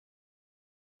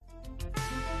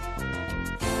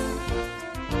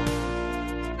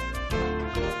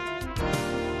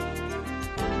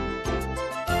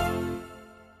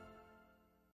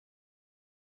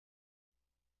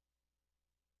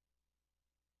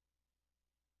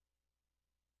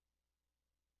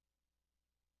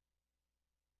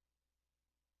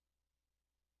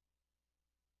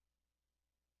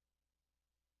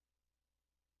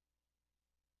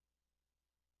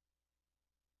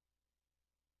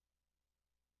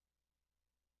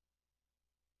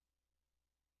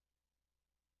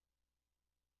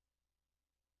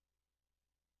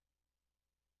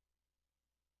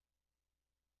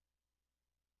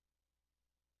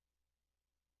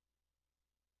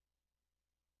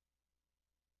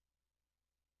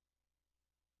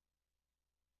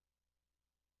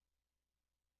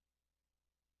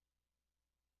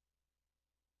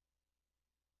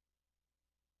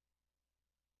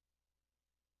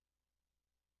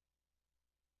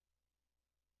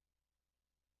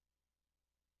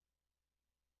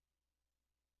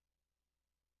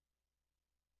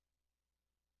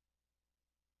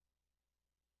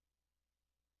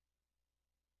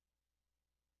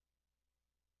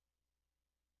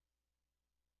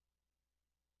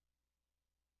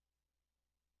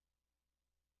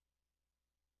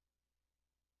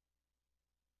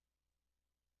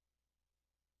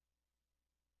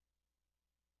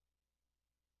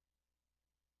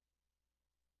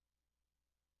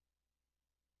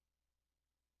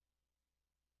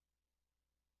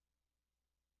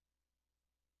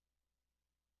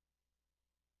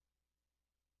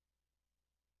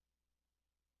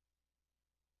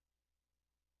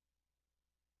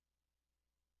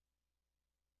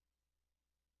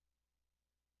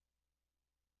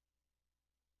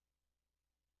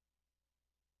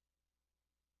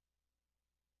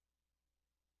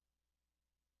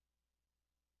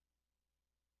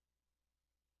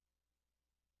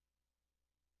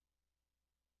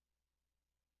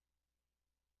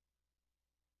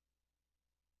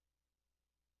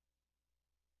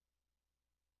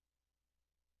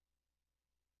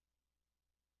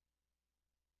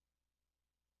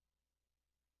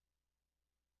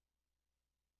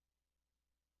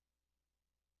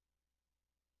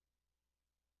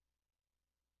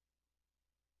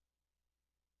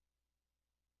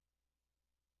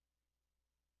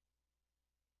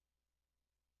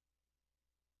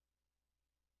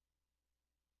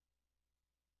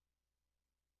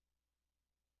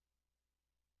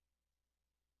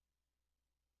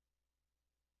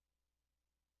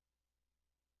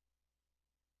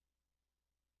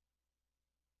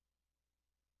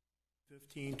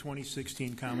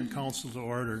2016 Common Council to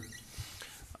order.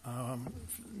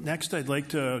 Next, I'd like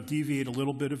to deviate a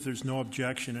little bit, if there's no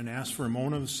objection, and ask for a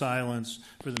moment of silence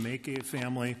for the Mackay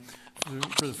family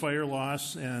for the fire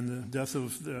loss and the death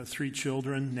of the 3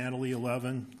 children, Natalie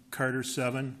 11, Carter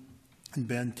 7, and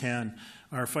Ben 10.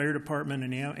 Our fire department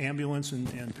and ambulance and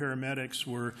paramedics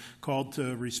were called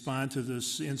to respond to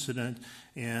this incident,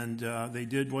 and they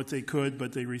did what they could,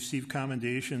 but they received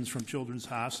commendations from Children's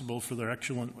Hospital for their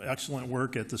excellent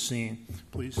work at the scene.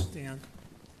 Please stand.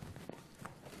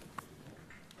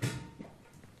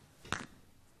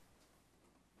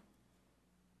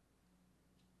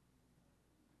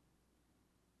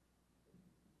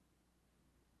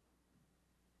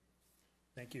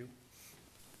 Thank you.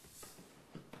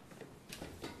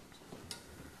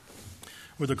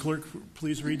 Would the clerk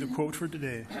please read the quote for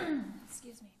today?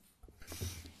 Excuse me.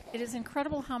 It is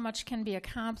incredible how much can be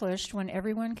accomplished when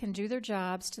everyone can do their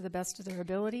jobs to the best of their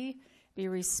ability, be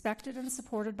respected and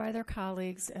supported by their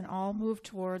colleagues, and all move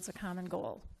towards a common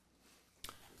goal.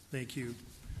 Thank you.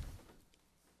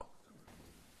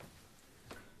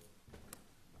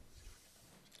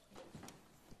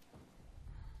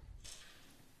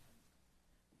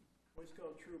 Boy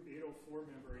Scout Troop 804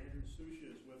 member Andrew Susha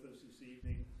is with us this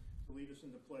evening to lead us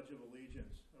in the Pledge of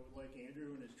Allegiance. I would like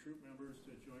Andrew and his troop members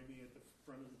to join me at the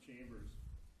front of the chambers.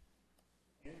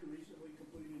 Andrew recently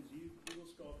completed his Eagle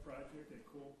Scout project at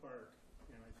Cole Park,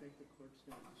 and I think the clerk's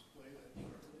going to display that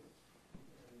shortly.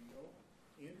 There we go.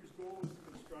 Andrew's goal was to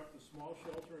construct a small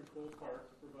shelter in Cole Park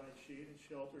to provide shade and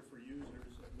shelter for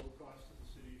users at low cost to the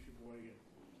city of Sheboygan.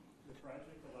 The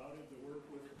project allowed him to work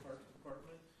with the Parks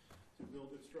Department to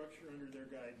build its structure under their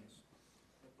guidance.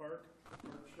 The park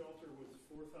shelter was a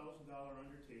 $4,000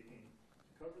 undertaking.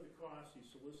 To cover the cost, he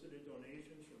solicited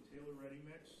donations from Taylor Ready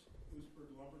Mix, Oostburg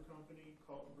Lumber Company,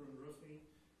 Kaltenbrunn Roofing,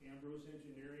 Ambrose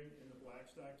Engineering, and the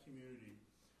Blackstock community.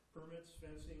 Permits,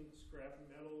 fencing, scrap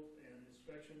metal, and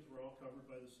inspections were all covered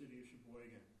by the city of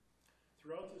Sheboygan.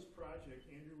 Throughout this project,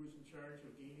 Andrew was in charge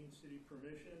of gaining city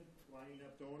permission, lining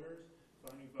up donors,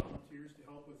 finding volunteers to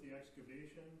help with the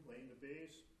excavation, laying the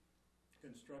base,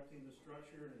 constructing the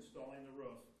structure, and installing the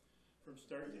roof. From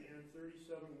start to end,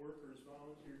 37 workers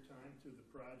volunteered time to the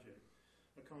project,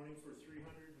 accounting for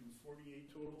 348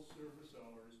 total service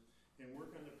hours, and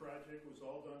work on the project was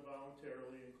all done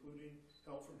voluntarily, including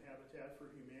help from Habitat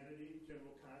for Humanity,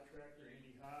 general contractor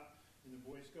Andy Hopp, and the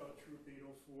Boy Scout Troop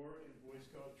 804 and Boy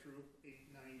Scout Troop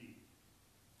 890.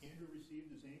 Andrew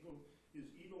received his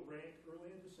Eagle rank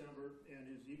early in December, and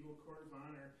his Eagle Court of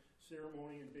Honor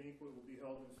ceremony and banquet will be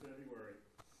held in February.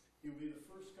 He will be the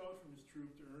first scout from his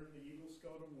troop to earn the Eagle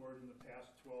Scout Award in the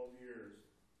past 12 years.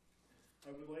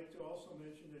 I would like to also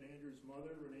mention that Andrew's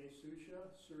mother, Renee Susha,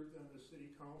 served on the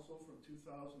city council from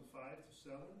 2005 to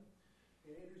 7, and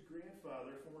Andrew's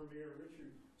grandfather, former Mayor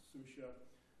Richard Susha,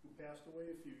 who passed away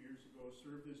a few years ago,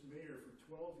 served as mayor for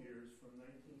 12 years from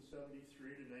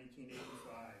 1973 to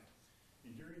 1985.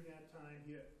 And during that time,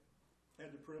 he had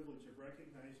the privilege of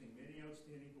recognizing many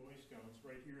outstanding Boy Scouts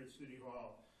right here at City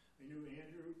Hall. I knew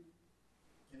Andrew,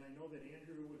 and I know that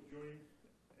Andrew would join.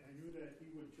 I knew that he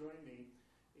would join me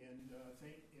in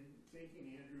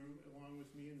thanking Andrew, along with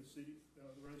me and the city,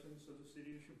 the residents of the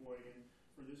city of Sheboygan,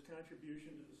 for this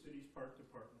contribution to the city's park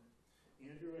department.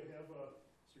 Andrew, I have a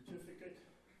certificate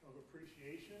of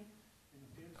appreciation and a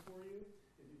pin for you.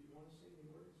 And did you want to say any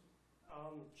words?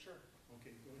 Sure.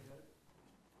 Okay, go ahead.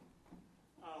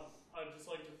 I'd just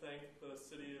like to thank the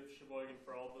city of Sheboygan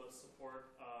for all the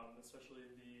support, especially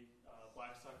the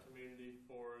Blackstock community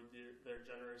for their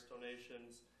generous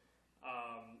donations,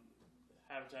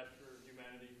 Habitat for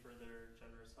Humanity for their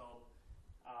generous help,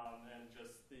 and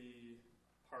just the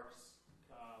Parks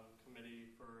Committee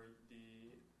for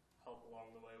the help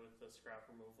along the way with the scrap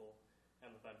removal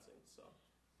and the fencing. So,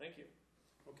 thank you.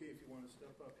 Okay, if you want to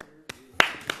step up here.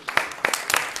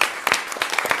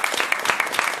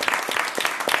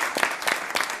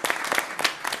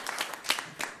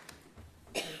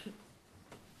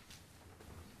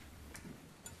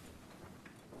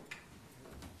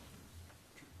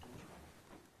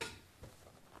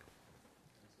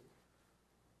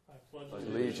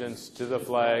 Allegiance to the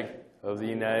flag of the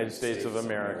United States of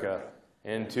America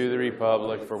and to the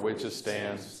republic for which it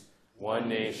stands, one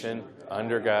nation,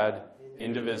 under God,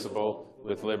 indivisible,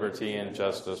 with liberty and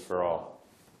justice for all.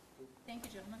 Thank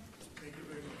you, gentlemen. Thank you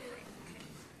very much.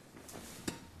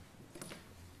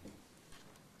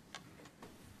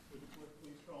 Would the clerk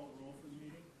please call the roll for the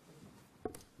meeting?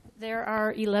 There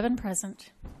are 11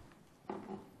 present.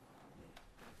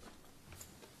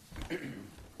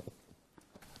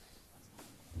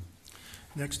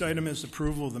 Next item is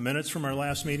approval of the minutes from our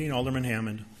last meeting. Alderman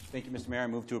Hammond. Thank you, Mr. Mayor. I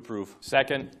move to approve.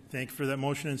 Second. Thank you for that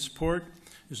motion and support.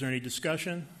 Is there any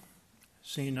discussion?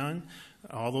 Seeing none.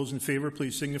 All those in favor,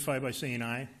 please signify by saying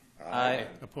aye. Aye.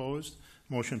 Opposed?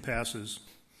 Motion passes.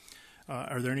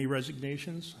 Are there any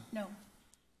resignations No.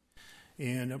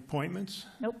 and appointments?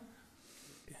 Nope.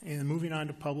 And moving on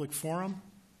to public forum.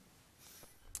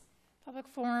 Public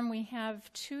forum, we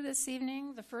have two this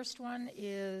evening. The first one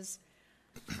is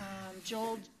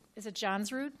Joel, is it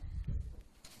Johnsrud?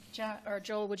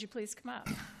 Joel, would you please come up?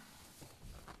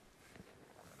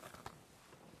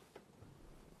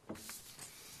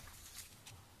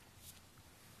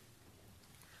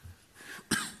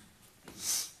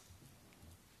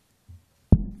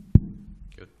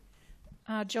 Good.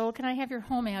 Joel, can I have your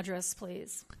home address,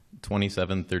 please?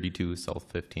 2732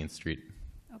 South 15th Street.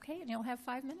 Okay, and you'll have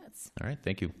 5 minutes. All right,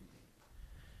 thank you.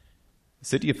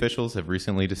 City officials have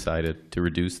recently decided to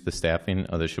reduce the staffing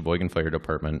of the Sheboygan Fire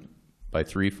Department by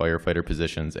 3 firefighter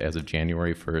positions as of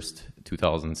January 1st,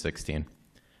 2016.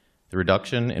 The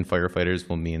reduction in firefighters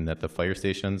will mean that the fire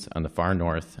stations on the far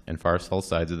north and far south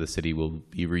sides of the city will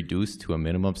be reduced to a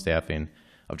minimum staffing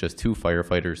of just 2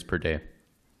 firefighters per day.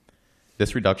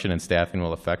 This reduction in staffing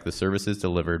will affect the services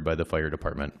delivered by the fire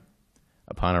department.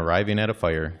 Upon arriving at a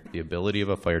fire, the ability of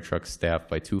a fire truck staffed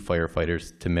by 2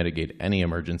 firefighters to mitigate any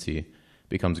emergency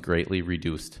becomes greatly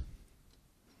reduced.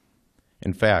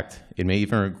 In fact, it may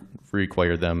even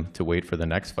require them to wait for the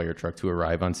next fire truck to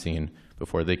arrive on scene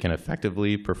before they can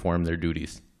effectively perform their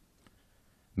duties.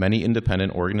 Many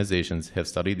independent organizations have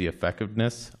studied the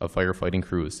effectiveness of firefighting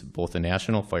crews. Both the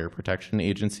National Fire Protection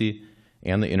Agency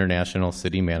and the International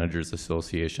City Managers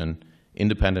Association,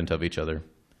 independent of each other,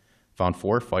 found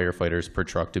 4 firefighters per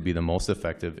truck to be the most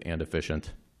effective and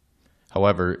efficient.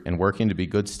 However, in working to be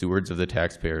good stewards of the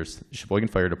taxpayers, the Sheboygan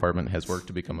Fire Department has worked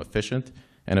to become efficient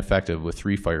and effective with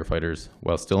 3 firefighters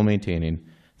while still maintaining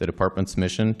the department's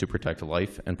mission to protect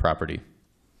life and property.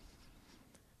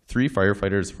 3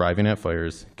 firefighters arriving at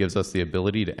fires gives us the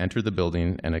ability to enter the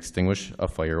building and extinguish a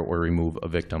fire or remove a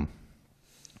victim.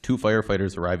 2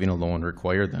 firefighters arriving alone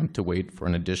require them to wait for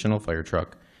an additional fire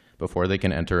truck before they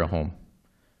can enter a home.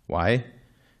 Why?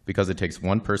 Because it takes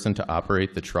 1 person to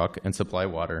operate the truck and supply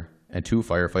water, and 2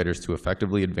 firefighters to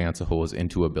effectively advance a hose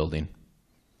into a building.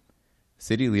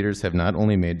 City leaders have not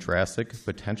only made drastic,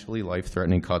 potentially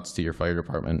life-threatening cuts to your fire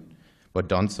department, but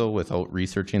done so without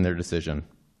researching their decision.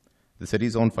 The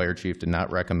city's own fire chief did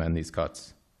not recommend these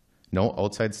cuts. No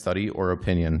outside study or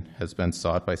opinion has been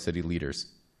sought by city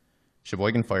leaders.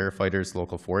 Sheboygan Firefighters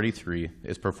Local 483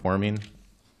 is performing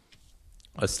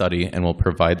a study and will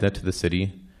provide that to the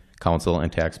city council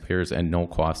and taxpayers at no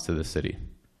cost to the city.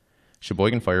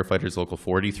 Sheboygan Firefighters Local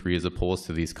 483 is opposed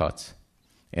to these cuts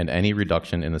and any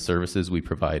reduction in the services we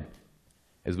provide.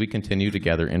 As we continue to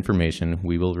gather information,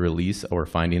 we will release our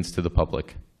findings to the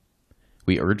public.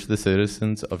 We urge the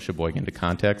citizens of Sheboygan to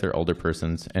contact their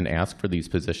alderpersons and ask for these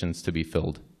positions to be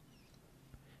filled.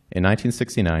 In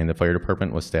 1969, the fire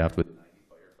department was staffed with 90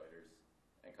 firefighters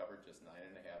and covered just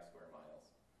 9.5 square miles.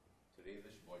 Today,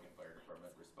 the Sheboygan Fire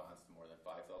Department responds to more than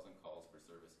 5,000 calls for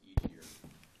service each year,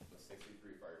 with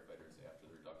 63 firefighters after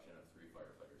the reduction of 3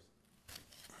 firefighters.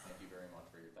 Thank you very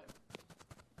much for your time.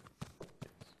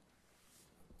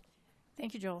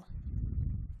 Thank you, Joel.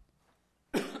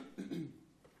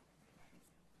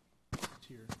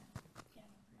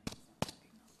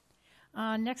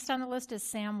 Next on the list is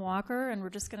Sam Walker, and we're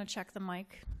just going to check the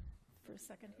mic for a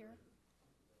second here.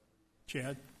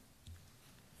 Chad?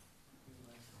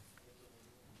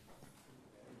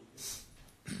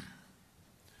 I'm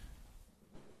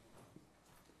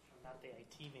not the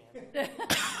IT man.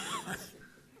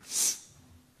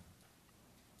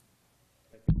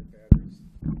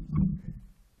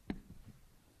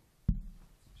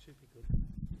 Should be good.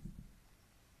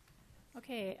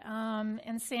 Okay,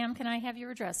 and Sam, can I have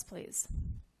your address, please?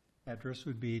 Address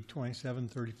would be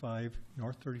 2735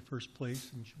 North 31st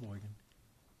Place in Sheboygan.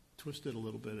 Twist it a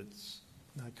little bit. It's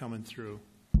not coming through.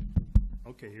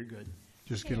 Okay, you're good.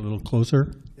 Just get a little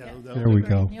closer. Yeah, There we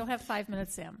go. You'll have 5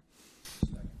 minutes, Sam.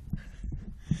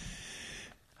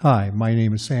 Hi, my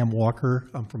name is Sam Walker.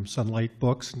 I'm from Sunlight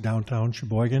Books in downtown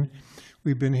Sheboygan.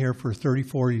 We've been here for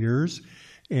 34 years,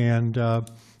 and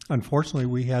unfortunately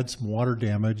we had some water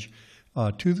damage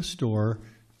to the store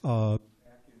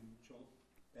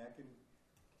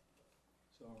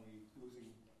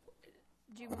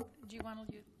Do you want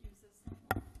to use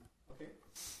this? Okay.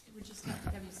 We just have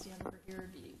you stand over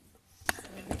here.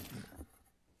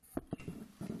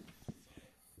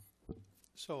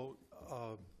 So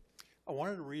I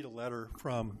wanted to read a letter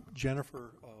from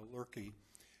Jennifer Lurkey.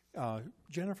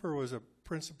 Jennifer was a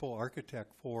principal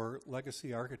architect for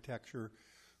Legacy Architecture,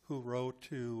 who wrote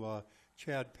to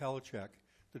Chad Pelichek,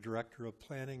 the Director of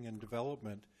Planning and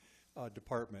Development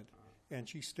Department. And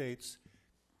she states,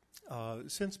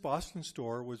 since Boston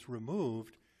Store was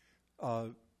removed,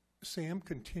 Sam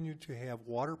continued to have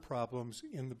water problems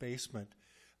in the basement.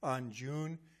 On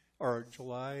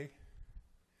July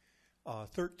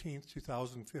 13th,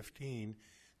 2015,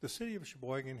 the city of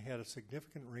Sheboygan had a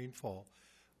significant rainfall.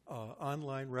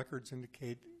 Online records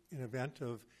indicate an event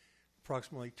of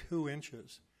approximately 2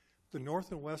 inches. The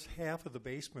north and west half of the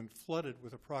basement flooded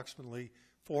with approximately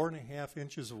 4.5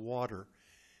 inches of water,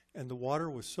 and the water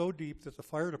was so deep that the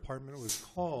fire department was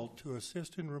called to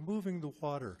assist in removing the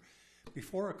water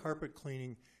before a carpet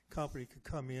cleaning company could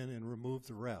come in and remove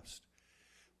the rest.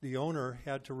 The owner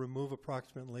had to remove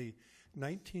approximately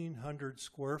 1,900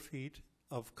 square feet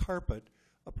of carpet,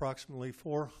 approximately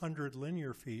 400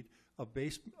 linear feet of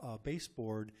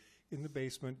baseboard in the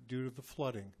basement due to the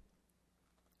flooding.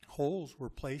 Holes were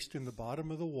placed in the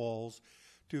bottom of the walls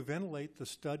to ventilate the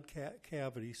stud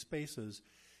cavity spaces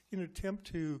in an attempt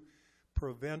to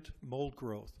prevent mold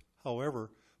growth.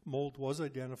 However, mold was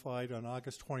identified on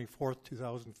August 24th,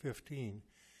 2015.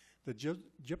 The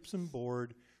gypsum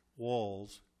board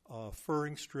walls,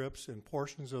 furring strips, and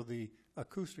portions of the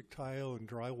acoustic tile and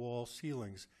drywall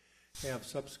ceilings have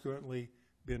subsequently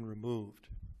been removed.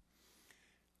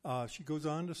 She goes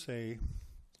on to say,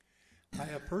 I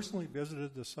have personally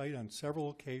visited the site on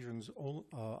several occasions.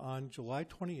 On July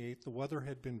 28th, the weather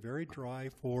had been very dry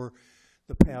for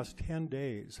the past 10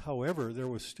 days. However, there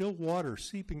was still water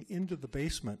seeping into the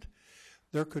basement.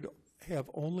 This could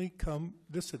only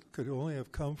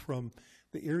have come from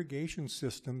the irrigation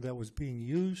system that was being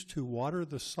used to water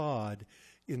the sod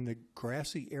in the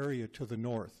grassy area to the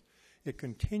north. It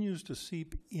continues to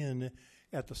seep in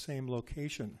at the same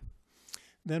location.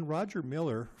 Then Roger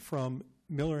Miller from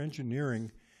Miller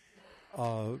Engineering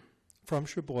from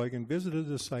Sheboygan visited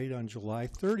the site on July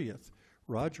 30th.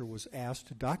 Roger was asked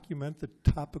to document the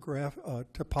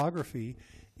topography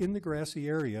in the grassy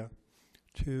area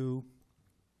to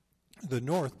the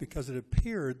north because it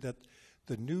appeared that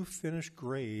the new finished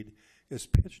grade is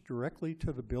pitched directly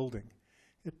to the building.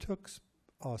 It took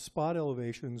spot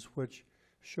elevations which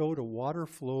showed a water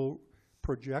flow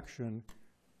projection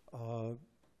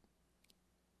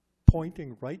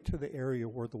pointing right to the area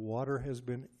where the water has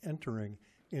been entering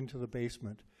into the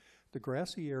basement. The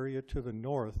grassy area to the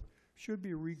north should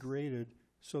be regraded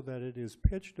so that it is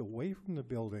pitched away from the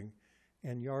building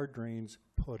and yard drains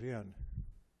put in.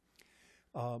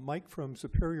 Mike from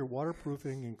Superior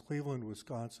Waterproofing in Cleveland,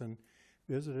 Wisconsin,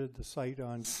 visited the site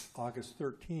on August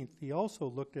 13th. He also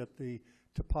looked at the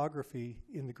topography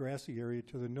in the grassy area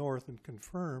to the north and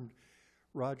confirmed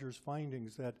Roger's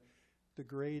findings that the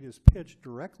grade is pitched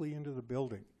directly into the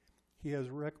building. He has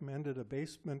recommended a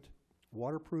basement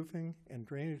waterproofing and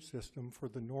drainage system for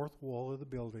the north wall of the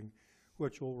building,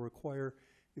 which will require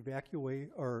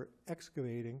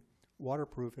excavating,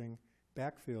 waterproofing,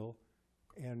 backfill,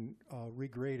 and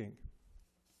regrading.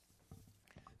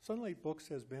 Sunlight Books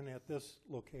has been at this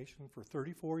location for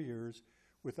 34 years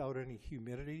without any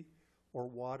humidity or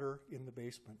water in the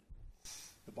basement.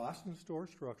 The Boston Store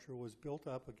structure was built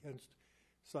up against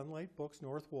Sunlight Books'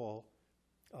 north wall,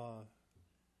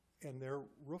 and their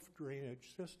roof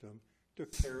drainage system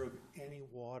took care of any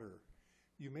water.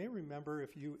 You may remember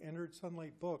if you entered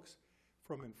Sunlight Books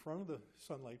from in front of the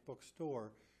Sunlight Book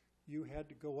store, you had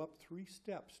to go up 3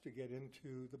 steps to get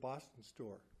into the Boston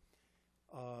store.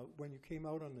 When you came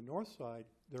out on the north side,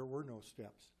 there were no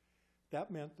steps.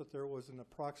 That meant that there was an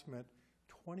approximate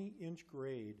 20-inch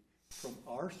grade from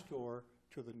our store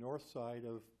to the north side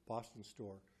of Boston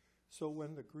store. So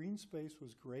when the green space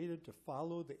was graded to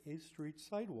follow the 8th Street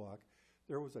sidewalk,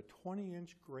 there was a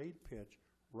 20-inch grade pitch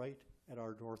right at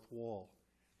our north wall.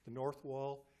 The north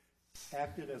wall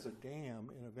acted as a dam,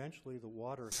 and eventually the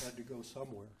water had to go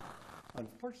somewhere.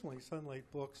 Unfortunately, Sunlight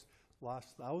Books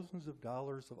lost thousands of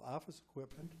dollars of office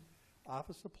equipment,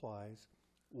 office supplies,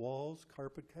 walls,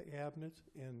 carpet cabinets,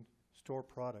 and store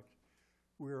product.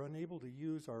 We are unable to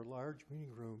use our large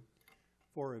meeting room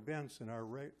for events and are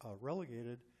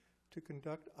relegated to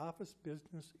conduct office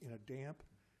business in a damp,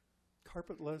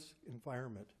 carpetless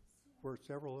environment where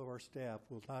several of our staff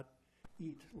will not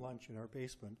eat lunch in our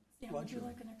basement. Yeah, would you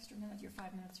like an extra minute? Your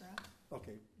 5 minutes are up.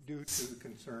 Okay, due to the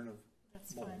concern of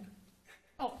That's mold. fine.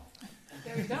 Oh,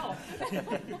 there you go.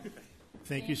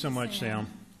 Thank you so much, Sam.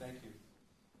 Thank you.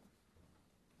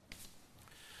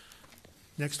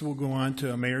 Next, we'll go on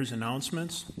to Mayor's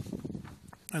announcements.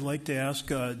 I'd like to ask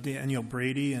Daniel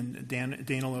Brady and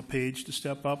Dana LePage to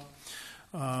step up.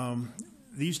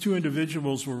 These two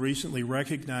individuals were recently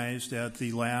recognized at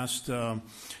the last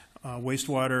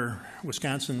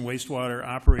Wisconsin Wastewater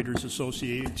Operators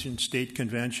Association State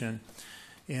Convention.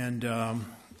 And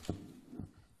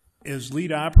as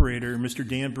lead operator, Mr.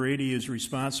 Dan Brady is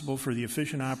responsible for the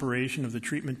efficient operation of the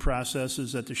treatment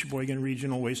processes at the Sheboygan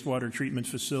Regional Wastewater Treatment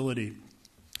Facility,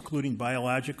 including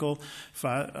biological,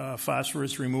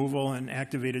 phosphorus removal, and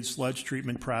activated sludge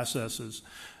treatment processes,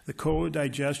 the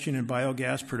co-digestion and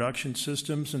biogas production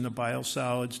systems, and the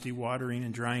biosolids dewatering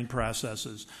and drying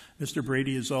processes. Mr.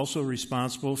 Brady is also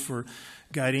responsible for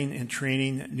guiding and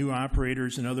training new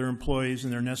operators and other employees in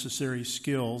their necessary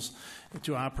skills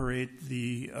to operate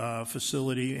the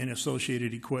facility and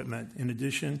associated equipment. In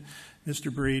addition,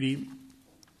 Mr. Brady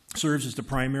serves as the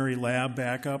primary lab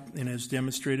backup and has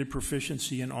demonstrated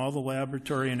proficiency in all the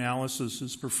laboratory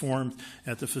analyses performed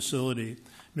at the facility.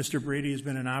 Mr. Brady has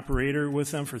been an operator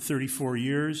with them for 34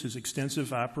 years. His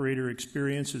extensive operator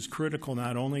experience is critical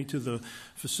not only to the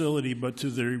facility but to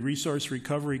the resource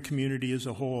recovery community as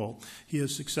a whole. He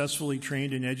has successfully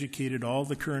trained and educated all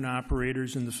the current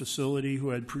operators in the facility who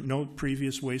had no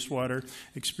previous wastewater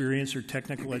experience or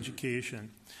technical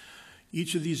education.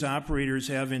 Each of these operators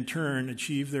have, in turn,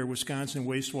 achieved their Wisconsin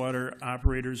wastewater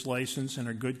operator's license and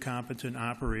are good, competent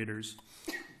operators.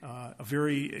 A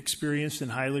very experienced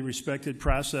and highly respected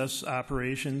process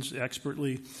operations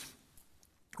expertly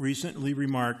recently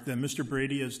remarked that Mr.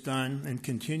 Brady has done and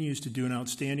continues to do an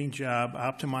outstanding job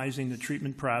optimizing the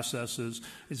treatment processes.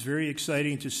 It's very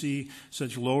exciting to see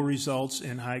such low results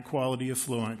and high quality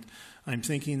effluent. I'm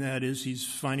thinking that is he's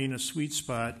finding a sweet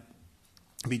spot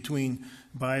between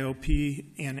BioP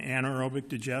and anaerobic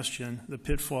digestion, the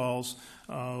pitfalls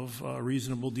of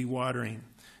reasonable dewatering.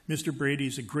 Mr. Brady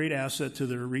is a great asset to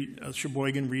the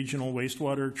Sheboygan Regional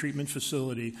Wastewater Treatment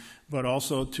Facility, but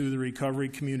also to the recovery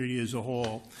community as a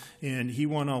whole. And he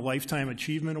won a Lifetime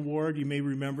Achievement Award. You may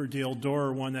remember Dale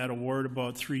Dorer won that award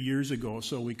about 3 years ago,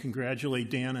 so we congratulate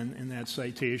Dan in that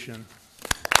citation.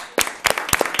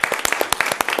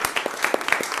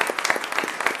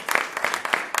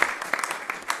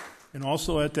 And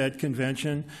also at that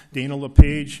convention, Dana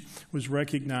LePage was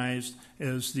recognized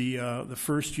as the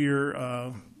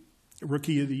first-year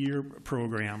Rookie of the Year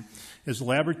program. As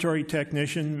laboratory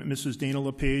technician, Mrs. Dana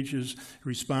LePage is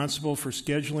responsible for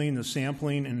scheduling the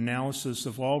sampling and analysis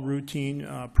of all routine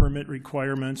permit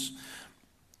requirements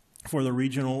for the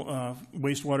regional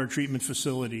wastewater treatment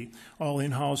facility, all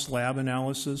in-house lab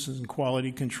analysis and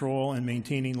quality control, and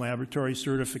maintaining laboratory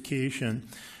certification.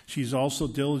 She's also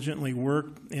diligently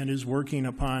worked and is working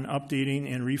upon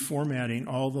updating and reformatting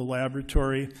all the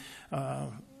laboratory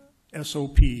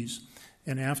SOPs.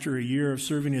 And after a year of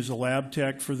serving as a lab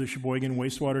tech for the Sheboygan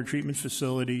Wastewater Treatment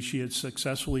Facility, she had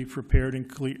successfully prepared and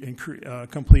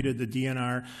completed the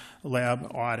DNR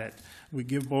lab audit. We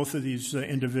give both of these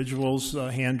individuals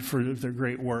a hand for their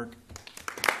great work.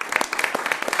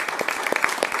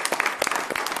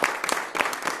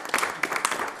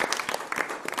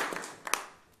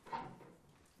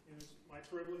 And it's my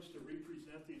privilege to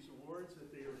represent these awards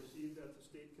that they received at the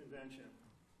state convention.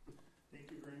 Thank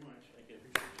you very much. Thank you.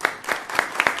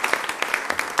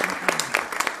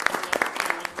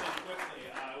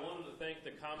 I wanted to thank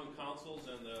the Common Councils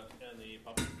and the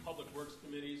Public Works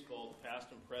Committees, both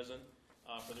past and present,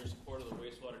 for their support of the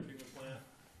wastewater treatment plant.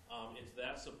 It's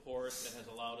that support that has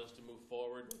allowed us to move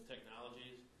forward with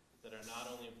technologies that are not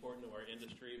only important to our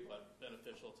industry, but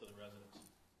beneficial to the residents.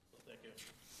 So thank you.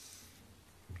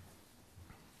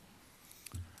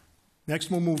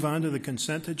 Next, we'll move on to the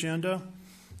consent agenda.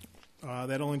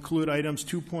 That'll include items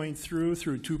 2.3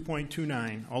 through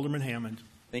 2.29. Alderman Hammond.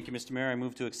 Thank you, Mr. Mayor. I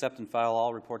move to accept and file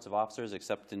all reports of officers,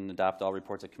 accept and adopt all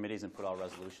reports of committees, and put all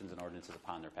resolutions and ordinances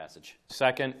upon their passage.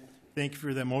 Second. Thank you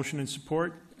for that motion and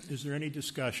support. Is there any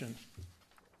discussion?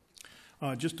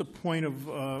 Just a point of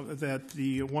that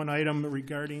the one item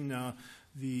regarding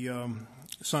the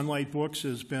Sunlight books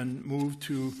has been moved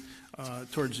to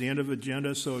towards the end of the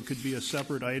agenda, so it could be a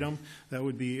separate item. That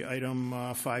would be item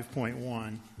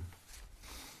 5.1.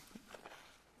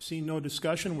 Seeing no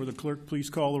discussion, will the clerk please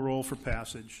call the roll for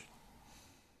passage?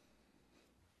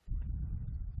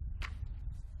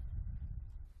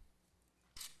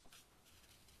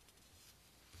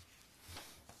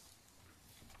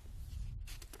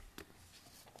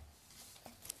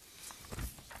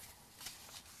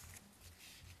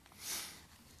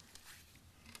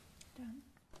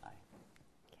 Aye.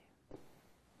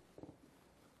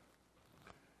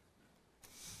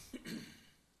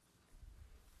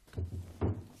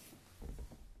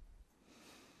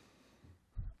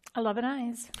 11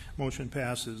 ayes. Motion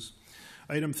passes.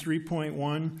 Item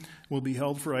 3.1 will be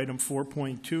held for item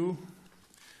 4.2.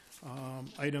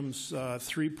 Items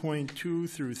 3.2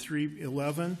 through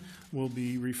 3.11 will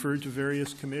be referred to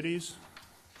various committees.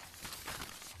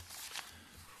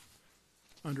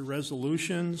 Under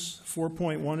resolutions,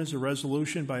 4.1 is a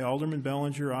resolution by Alderman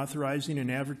Bellinger authorizing and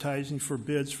advertising for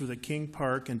bids for the King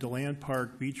Park and DeLand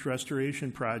Park beach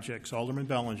restoration projects. Alderman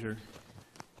Bellinger.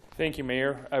 Thank you,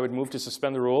 Mayor. I would move to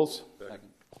suspend the rules.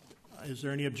 Is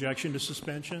there any objection to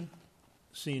suspension?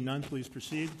 Seeing none, please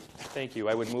proceed. Thank you.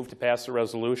 I would move to pass the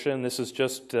resolution. This is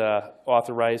just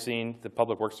authorizing the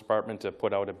Public Works Department to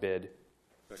put out a bid.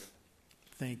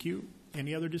 Thank you.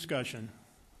 Any other discussion?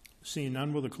 Seeing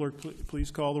none, will the clerk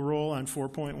please call the roll on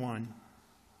 4.1?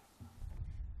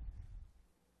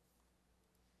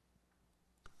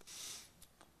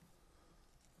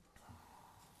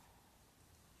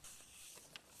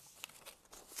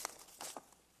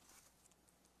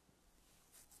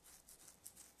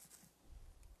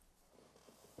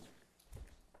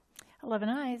 Eleven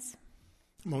ayes.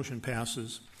 Motion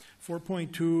passes.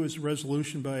 4.2 is a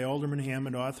resolution by Alderman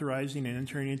Hammond authorizing and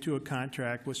entering into a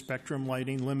contract with Spectrum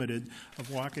Lighting Limited of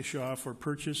Waukesha for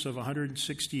purchase of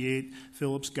 168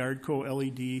 Philips Guardco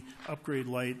LED upgrade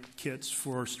light kits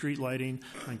for street lighting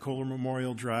on Kohler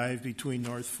Memorial Drive between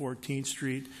North 14th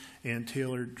Street and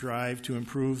Taylor Drive to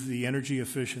improve the energy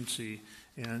efficiency.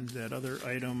 And that other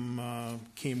item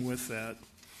came with that.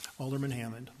 Alderman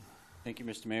Hammond. Thank you,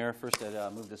 Mr. Mayor. First,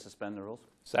 I'd move to suspend the rules.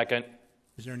 Second.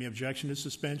 Is there any objection to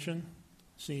suspension?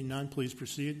 Seeing none, please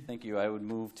proceed. Thank you. I would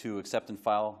move to accept and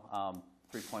file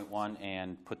 3.1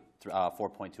 and put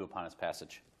 4.2 upon its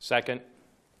passage. Second.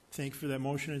 Thank you for that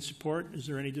motion and support. Is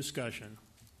there any discussion?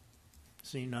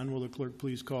 Seeing none, will the clerk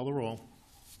please call the roll?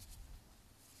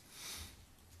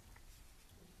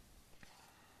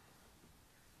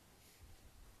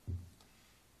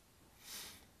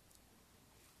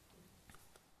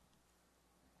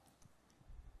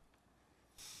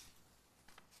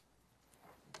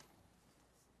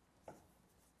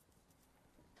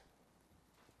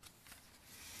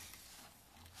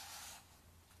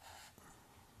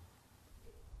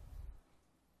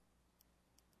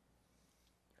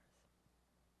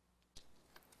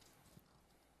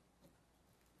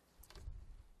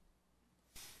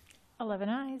 Eleven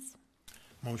ayes.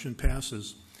 Motion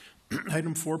passes.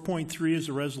 Item 4.3 is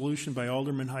a resolution by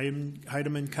Alderman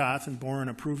Heidemann, Koth, and Boren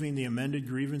approving the amended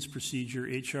grievance procedure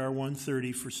HR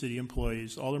 130 for city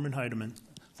employees. Alderman Heidemann.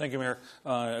 Thank you, Mayor.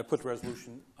 I put the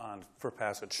resolution on for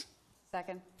passage.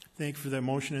 Second. Thank you for that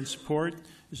motion and support.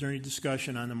 Is there any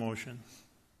discussion on the motion?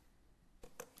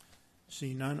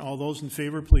 Seeing none, all those in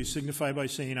favor, please signify by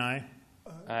saying aye.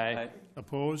 Aye.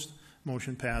 Opposed?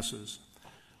 Motion passes.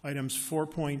 Items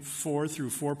 4.4 through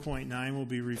 4.9 will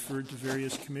be referred to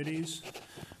various committees.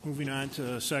 Moving on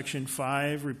to Section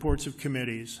 5, reports of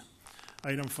committees.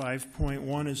 Item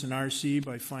 5.1 is an RC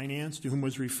by Finance, to whom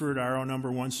was referred RO number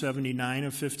 179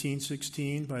 of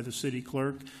 1516 by the city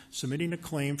clerk, submitting a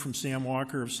claim from Sam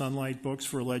Walker of Sunlight Books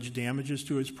for alleged damages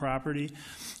to his property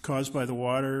caused by the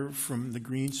water from the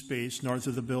green space north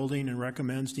of the building, and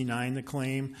recommends denying the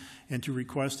claim and to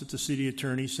request that the city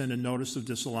attorney send a notice of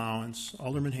disallowance.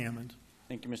 Alderman Hammond.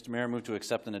 Thank you, Mr. Mayor. Move to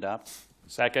accept and adopt.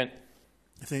 Second.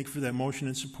 Thank you for that motion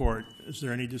and support. Is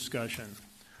there any discussion?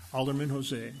 Alderman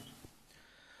Jose.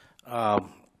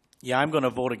 Yeah, I'm going to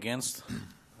vote against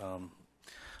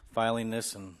filing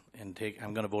this, and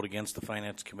I'm going to vote against the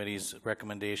Finance Committee's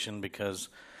recommendation, because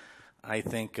I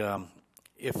think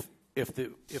if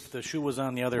the shoe was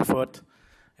on the other foot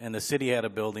and the city had a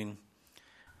building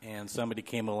and somebody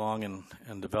came along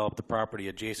and developed the property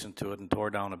adjacent to it and tore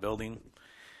down a building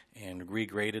and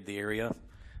regraded the area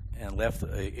and left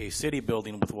a city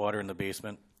building with water in the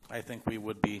basement, I think we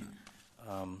would be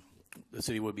the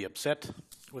city would be upset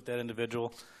with that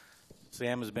individual.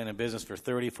 Sam has been in business for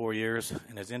 34 years,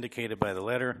 and as indicated by the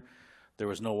letter, there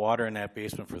was no water in that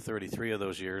basement for 33 of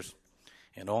those years.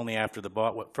 And only after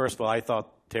first of all, I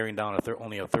thought tearing down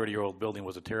only a 30-year-old building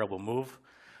was a terrible move,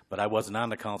 but I wasn't on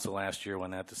the council last year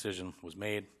when that decision was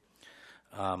made.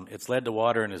 It's led to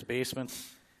water in his basement,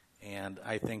 and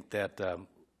I think that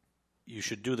you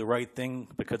should do the right thing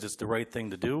because it's the right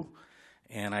thing to do,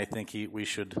 and I think we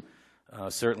should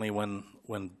certainly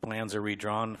when plans are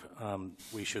redrawn,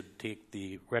 we should take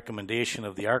the recommendation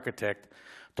of the architect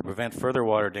to prevent further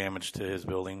water damage to his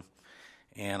building,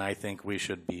 and I think we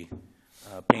should be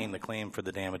paying the claim for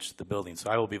the damage to the building. So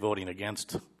I will be voting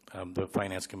against the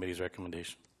Finance Committee's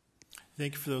recommendation.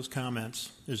 Thank you for those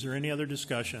comments. Is there any other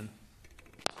discussion?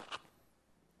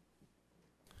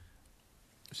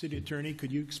 City Attorney,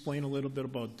 could you explain a little bit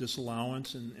about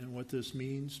disallowance and what this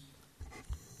means?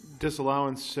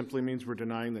 Disallowance simply means we're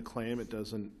denying the claim. It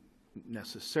doesn't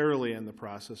necessarily in the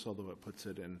process, although it puts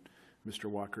it in Mr.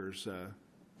 Walker's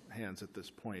hands at this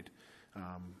point.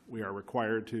 We are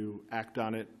required to act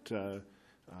on it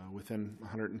within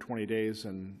 120 days,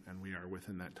 and we are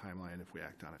within that timeline if we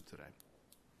act on it today.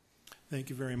 Thank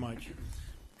you very much.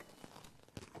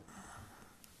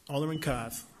 Alderman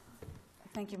Koth.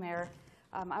 Thank you, Mayor.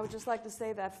 I would just like to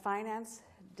say that Finance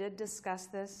did discuss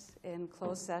this in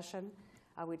closed session.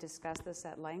 We discussed this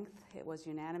at length. It was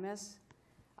unanimous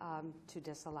to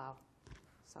disallow.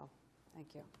 So,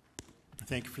 thank you.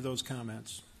 Thank you for those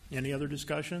comments. Any other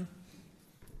discussion?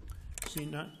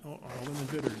 Seeing none, Alderman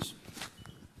Vitters.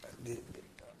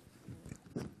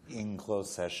 In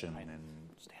closed session,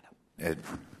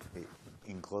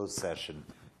 in closed session,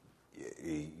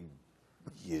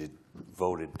 you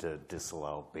voted to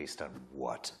disallow based on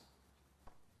what?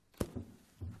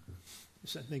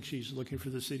 I think she's looking for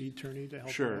the city attorney to help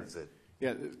Sure. her.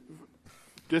 Yeah.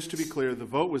 Just to be clear, the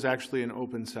vote was actually an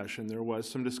open session. There was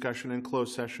some discussion in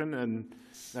closed session, and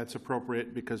that's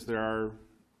appropriate because there are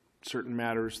certain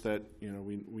matters that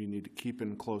we need to keep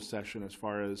in closed session as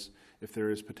far as if there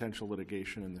is potential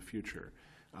litigation in the future.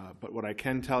 But what I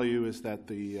can tell you is that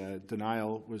the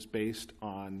denial was based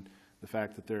on the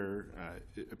fact that there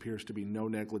appears to be no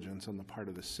negligence on the part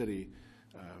of the city.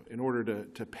 In order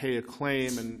to pay a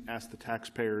claim and ask the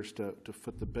taxpayers to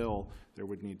foot the bill, there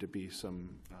would need to be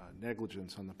some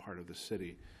negligence on the part of the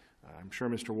city. I'm sure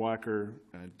Mr. Walker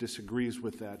disagrees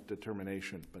with that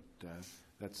determination, but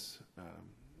that's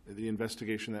the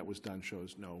investigation that was done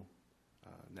shows no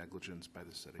negligence by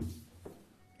the city.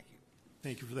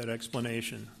 Thank you for that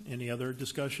explanation. Any other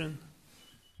discussion?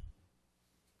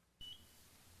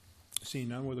 Seeing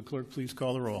none, will the clerk please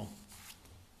call the roll?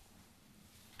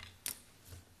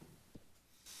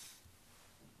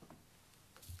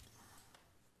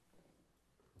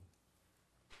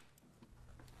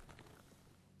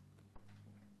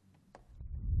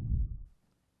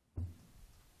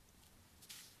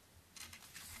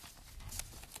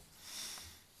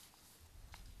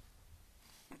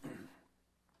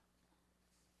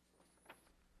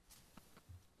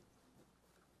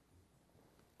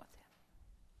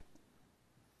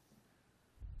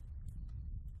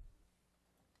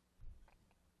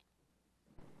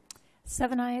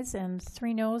 Seven ayes and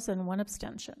 3 noes and 1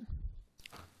 abstention.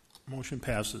 Motion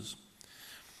passes.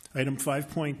 Item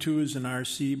 5.2 is an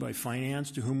RC by Finance,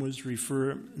 to whom was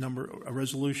resolution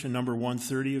number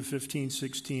 130 of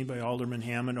 1516 by Alderman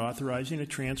Hammond, authorizing a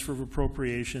transfer of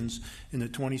appropriations in the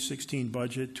 2016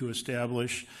 budget to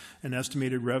establish an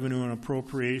estimated revenue and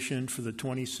appropriation for the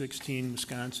 2016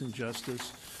 Wisconsin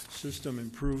Justice System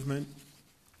Improvement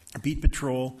Beat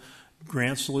Patrol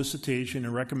grant solicitation,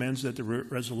 and recommends that the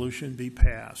resolution be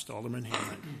passed. Alderman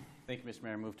Hammond. Thank you, Mr.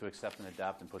 Mayor. Move to accept and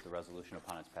adopt and put the resolution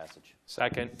upon its passage.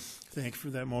 Second. Thank you for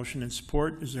that motion and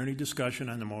support. Is there any discussion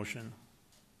on the motion?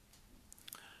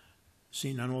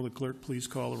 Seeing none, will the clerk please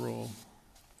call the roll?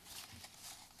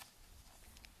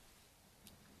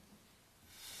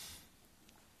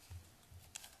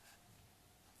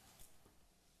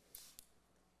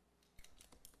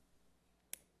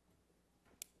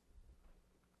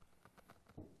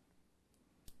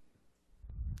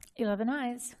 Eleven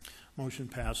ayes. Motion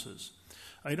passes.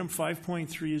 Item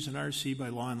 5.3 is an RC by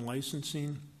Law and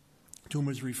Licensing, to whom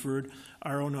was referred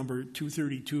RO number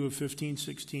 232 of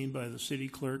 1516 by the city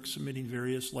clerk, submitting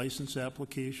various license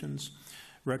applications.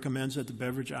 Recommends that the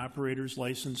beverage operator's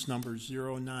license number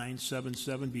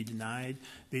 0977 be denied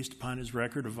based upon his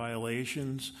record of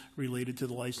violations related to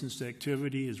the licensed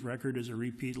activity, his record as a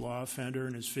repeat law offender,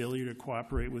 and his failure to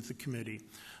cooperate with the committee.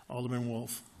 Alderman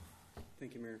Wolf.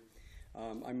 Thank you, Mayor.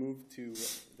 I move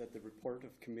that the report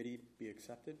of committee be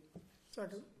accepted.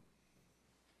 Second.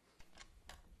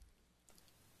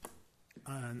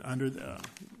 And under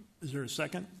is there a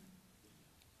second?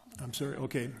 I'm sorry.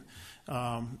 Okay.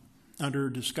 Under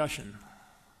discussion.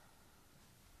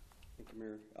 Thank you,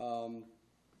 Mayor.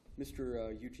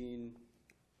 Mr. Eugene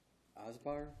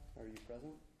Osbar, are you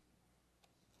present?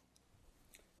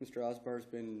 Mr. Osbar has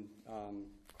been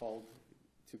called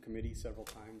to committee several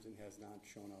times and has not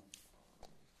shown up.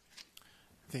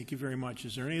 Thank you very much.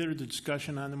 Is there any other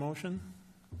discussion on the motion?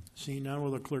 Seeing none,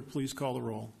 will the clerk please call the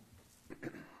roll?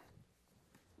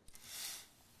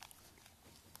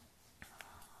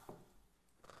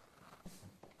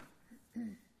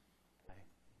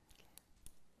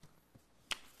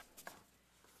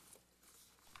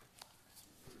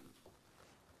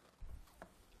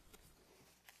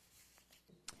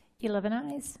 Eleven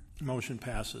ayes. Motion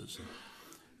passes.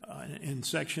 In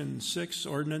Section 6,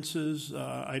 ordinances,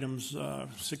 items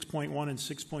 6.1 and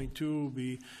 6.2 will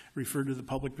be referred to the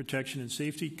Public Protection and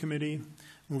Safety Committee.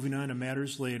 Moving on to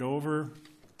matters laid over,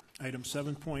 item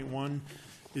 7.1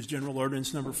 is General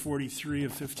Ordinance Number 43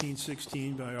 of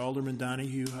 1516 by Alderman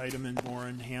Donahue, Heidemann,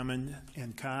 Boren, Hammond,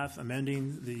 and Koth,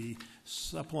 amending the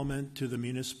supplement to the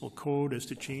municipal code as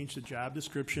to change the job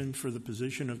description for the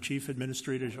position of Chief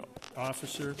Administrative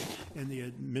Officer in the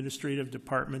Administrative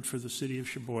Department for the City of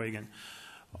Sheboygan.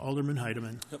 Alderman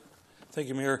Heidemann. Yep. Thank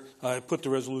you, Mayor. I put the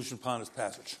resolution upon its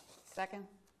passage. Second.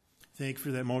 Thank you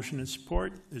for that motion and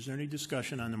support. Is there any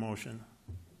discussion on the motion?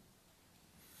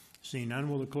 Seeing none,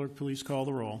 will the clerk please call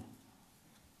the roll?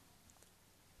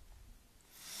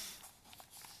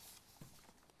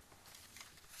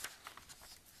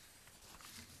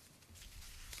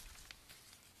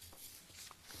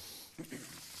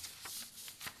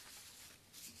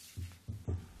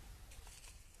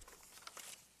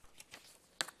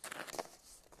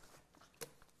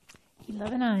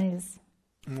 Eleven ayes.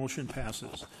 Motion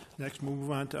passes. Next,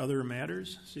 move on to other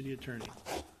matters. City Attorney.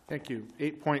 Thank you.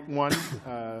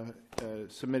 8.1,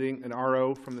 submitting an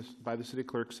RO by the city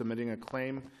clerk, submitting a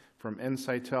claim from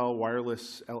NCitel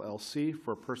Wireless LLC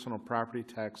for personal property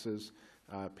taxes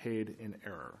paid in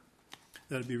error.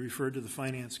 That will be referred to the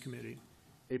Finance Committee.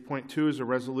 8.2 is a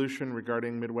resolution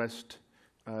regarding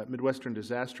Midwestern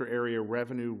Disaster Area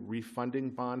Revenue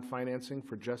Refunding Bond Financing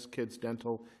for Just Kids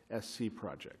Dental SC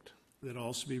project. That will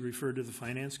also be referred to the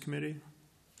Finance Committee.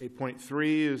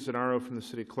 8.3 is an RO from the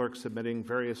city clerk submitting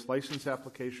various license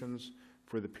applications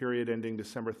for the period ending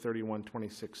December 31,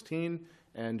 2016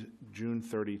 and June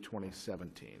 30,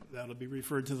 2017. That will be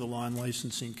referred to the Law and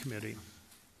Licensing Committee.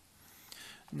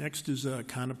 Next is a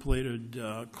contemplated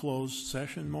closed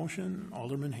session motion.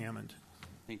 Alderman Hammond.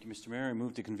 Thank you, Mr. Mayor. I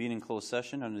move to convene in closed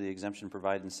session under the exemption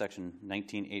provided in Section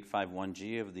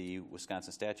 19851G of the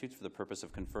Wisconsin statutes for the purpose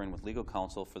of conferring with legal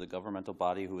counsel for the governmental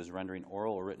body who is rendering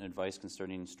oral or written advice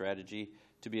concerning strategy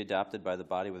to be adopted by the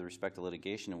body with respect to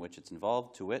litigation in which it's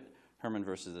involved, to wit, Herman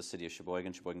versus the City of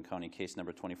Sheboygan, Sheboygan County, case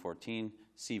number 2014,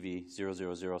 CV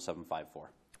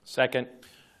 000754. Second.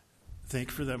 Thank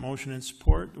you for that motion and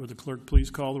support. Would the clerk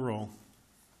please call the roll?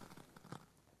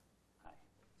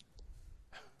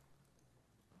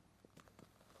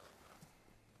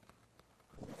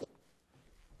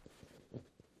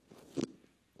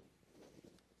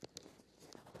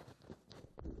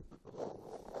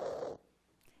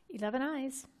 11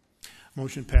 ayes.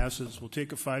 Motion passes. We'll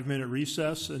take a 5-minute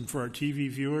recess, and for our TV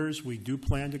viewers, we do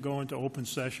plan to go into open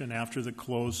session after the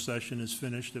closed session is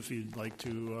finished if you'd like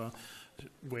to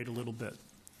wait a little bit.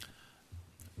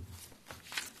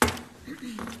 Do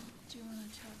you want to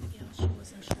tell Gail she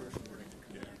wasn't sure if we were going to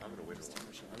come back? I'm going to wait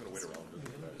around.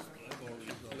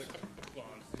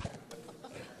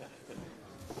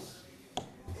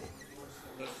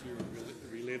 Unless you're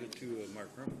related to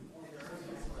Mark Herman.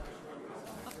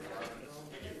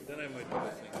 Then I might do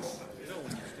the thing. You know,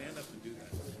 when you stand up and do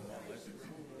that,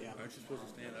 aren't you supposed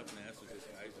to stand up and ask if this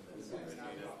guy's in the room?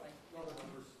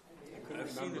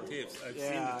 I've seen the tapes.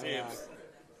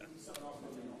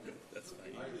 That's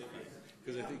fine.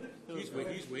 Because I think he's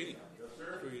waiting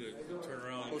for you to turn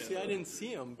around. Oh, see, I didn't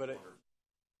see him, but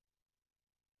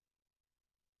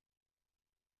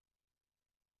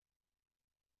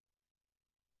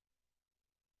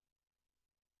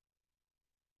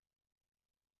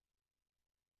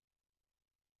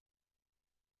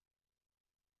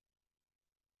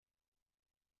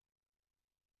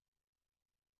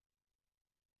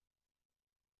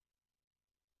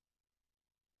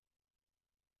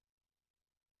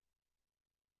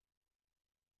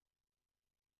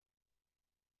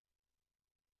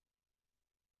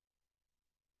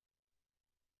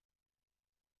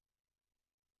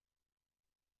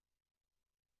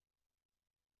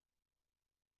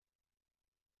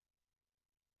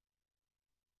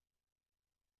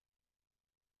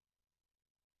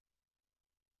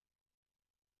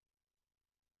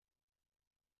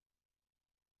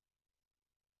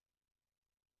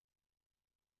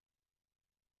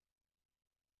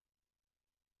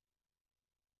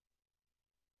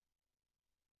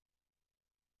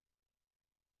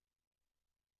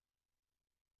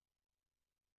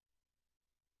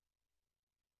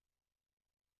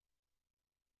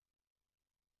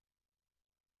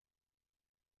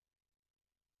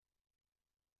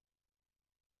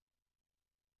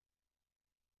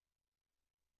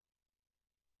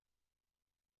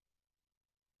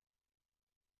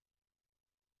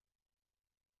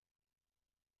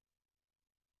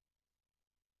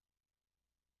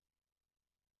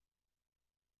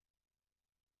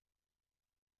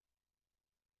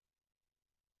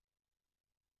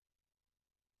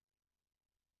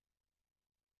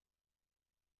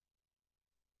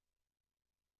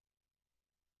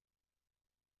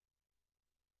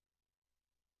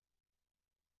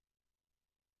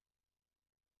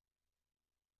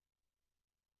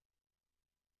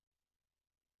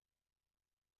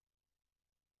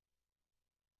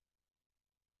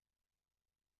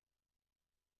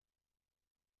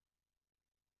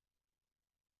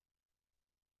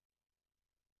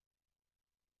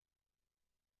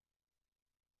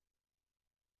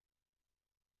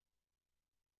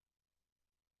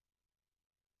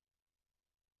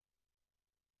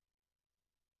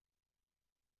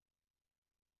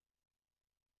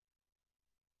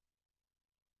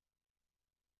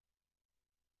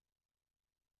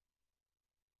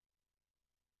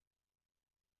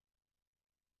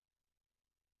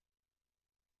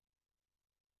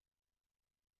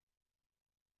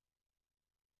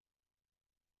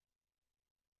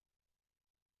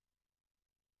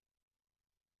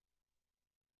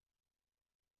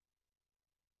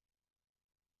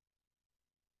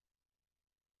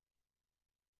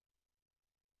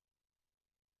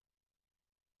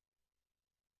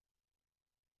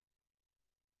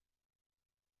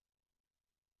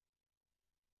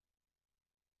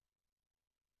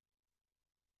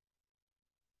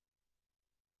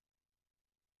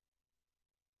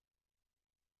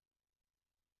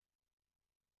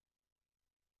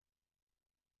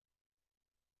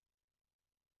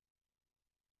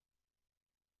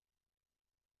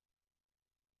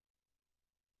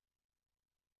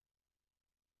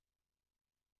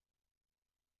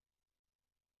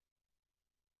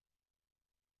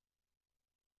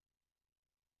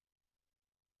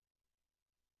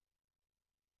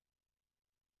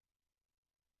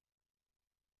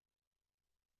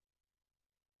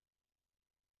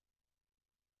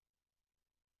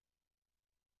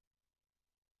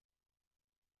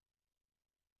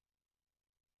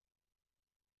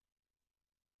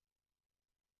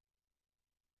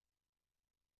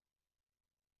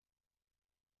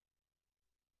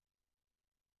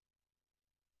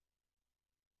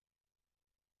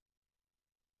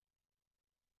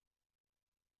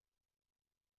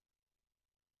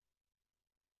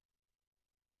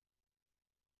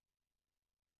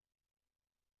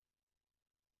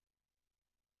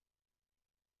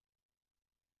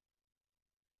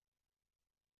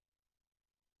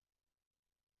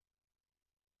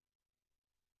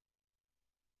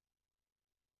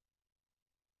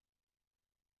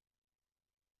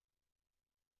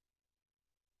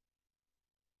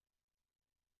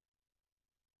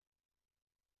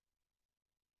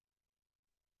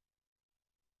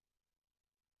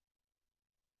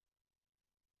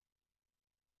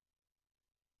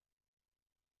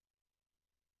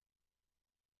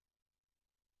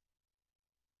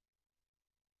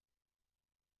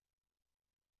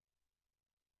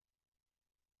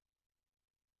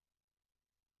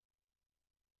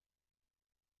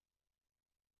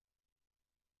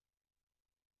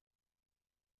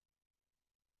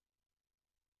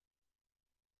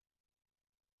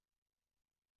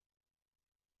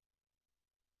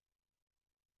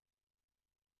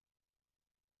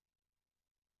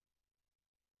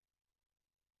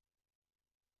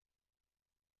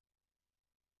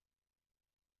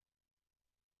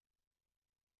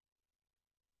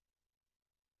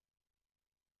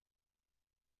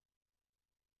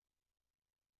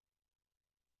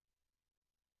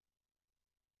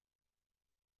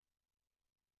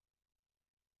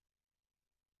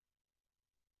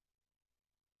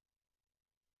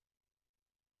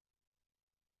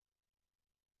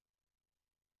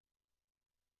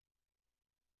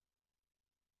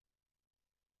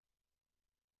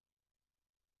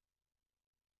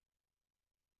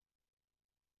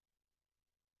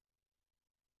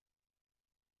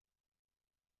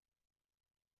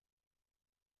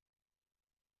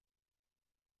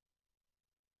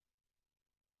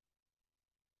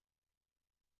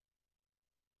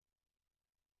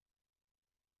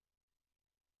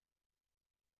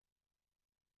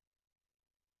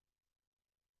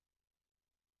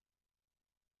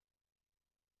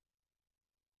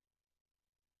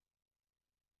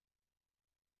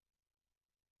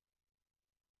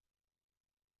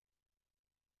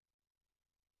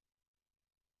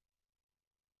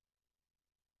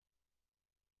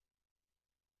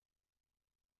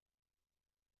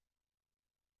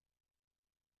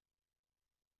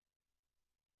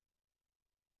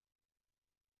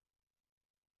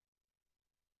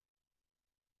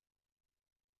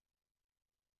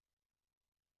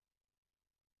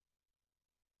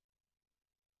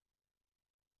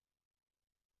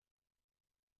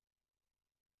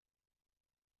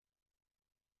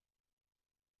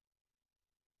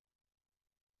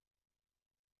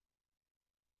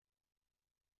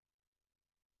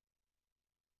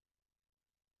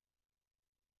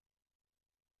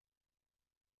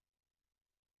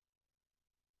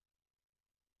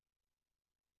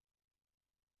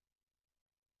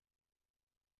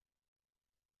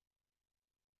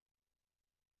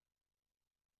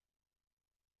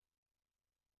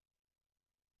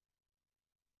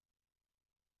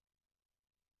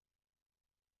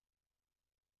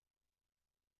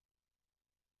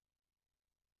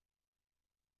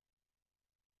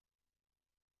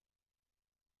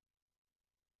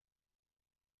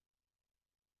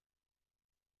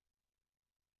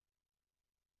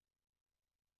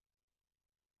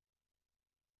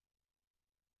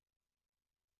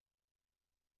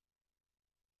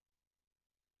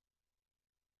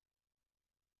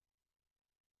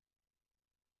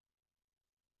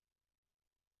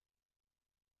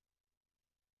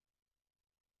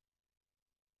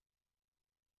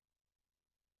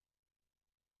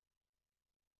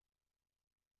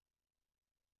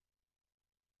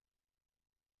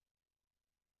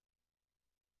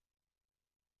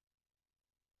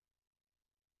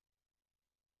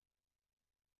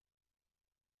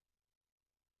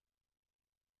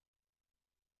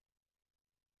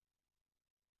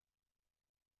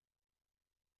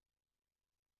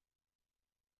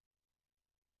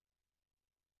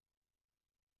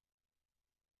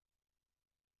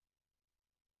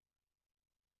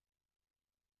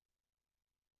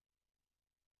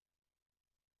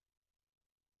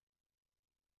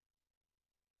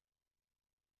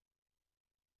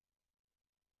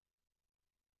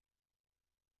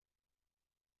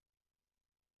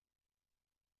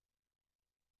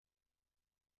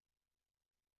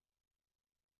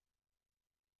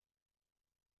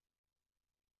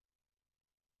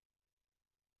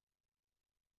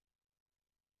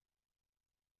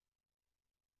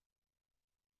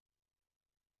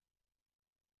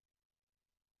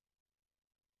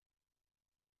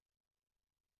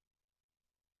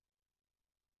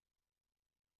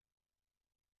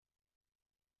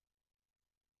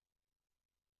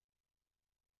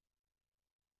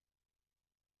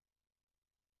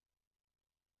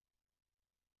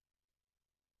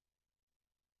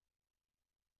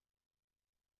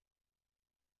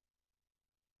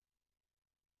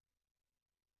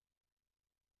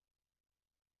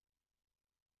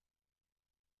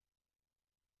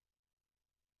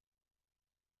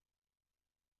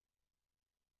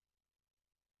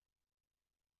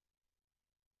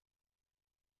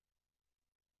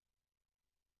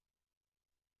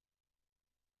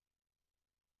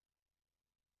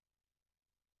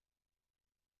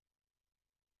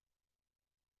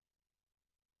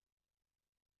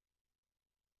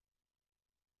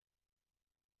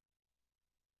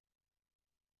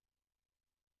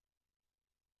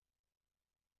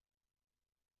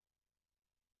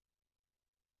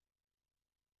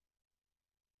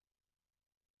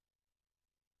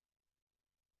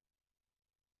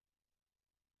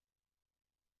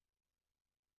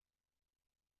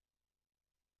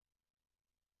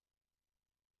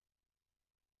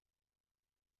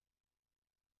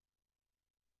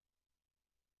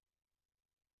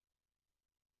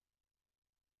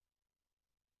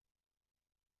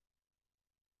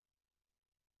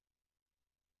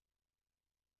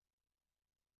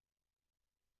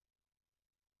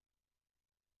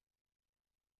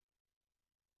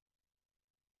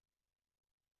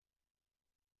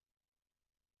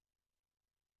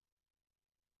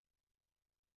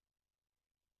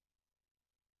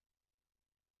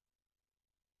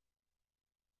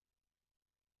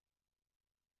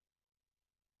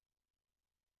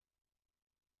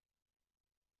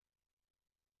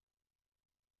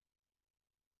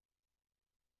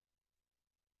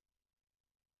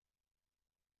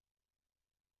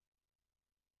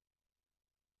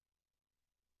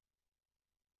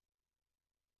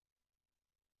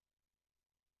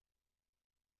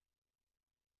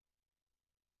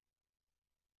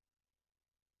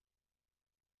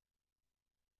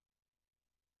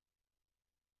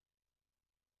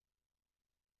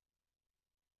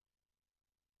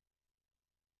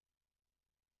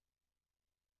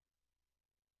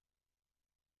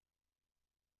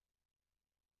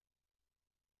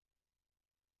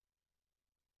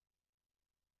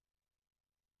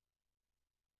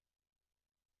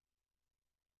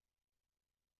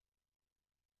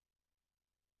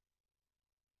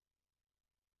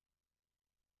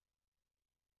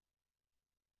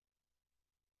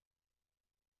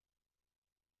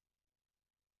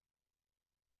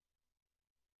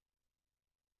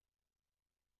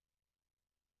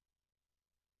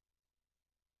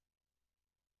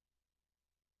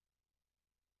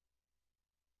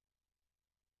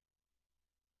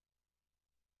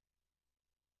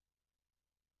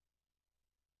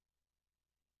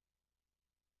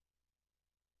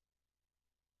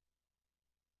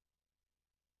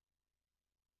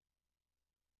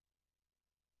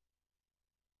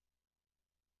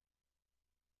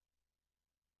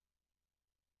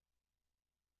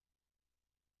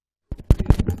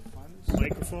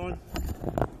Microphone.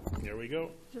 There we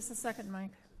go. Just a second,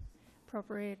 Mike.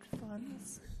 Appropriate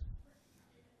funds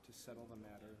To settle the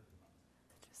matter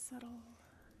to settle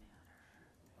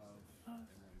of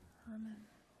Herman.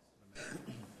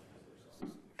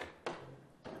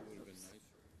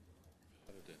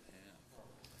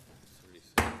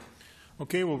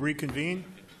 Okay, we'll reconvene.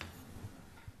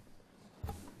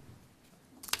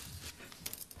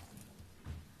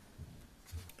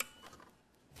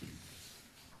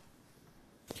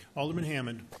 Alderman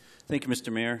Hammond. Thank you,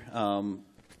 Mr. Mayor.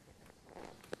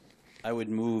 I would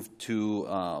move to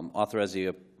authorize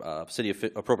the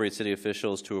appropriate city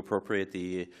officials to appropriate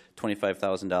the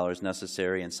 $25,000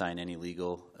 necessary and sign any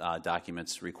legal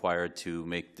documents required to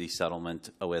make the settlement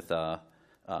with,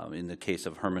 in the case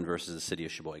of Herman versus the city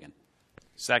of Sheboygan.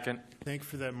 Second. Thank you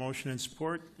for that motion and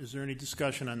support. Is there any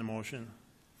discussion on the motion?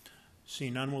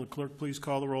 Seeing none, will the clerk please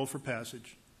call the roll for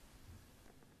passage?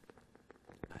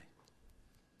 Aye.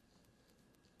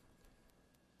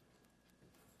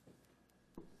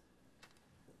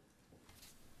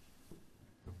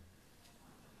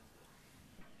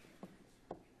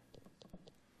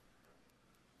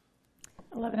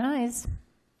 Eleven ayes.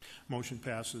 Motion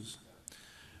passes.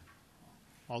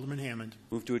 Alderman Hammond.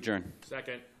 Move to adjourn.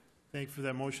 Second. Thank you for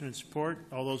that motion and support.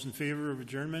 All those in favor of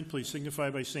adjournment, please signify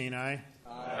by saying aye.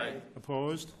 Aye.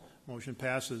 Opposed? Motion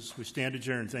passes. We stand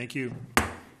adjourned. Thank you.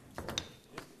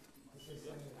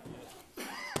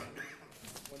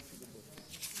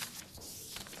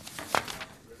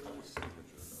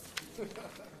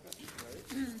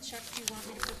 Chuck, do you want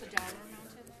me to put the dollar amount?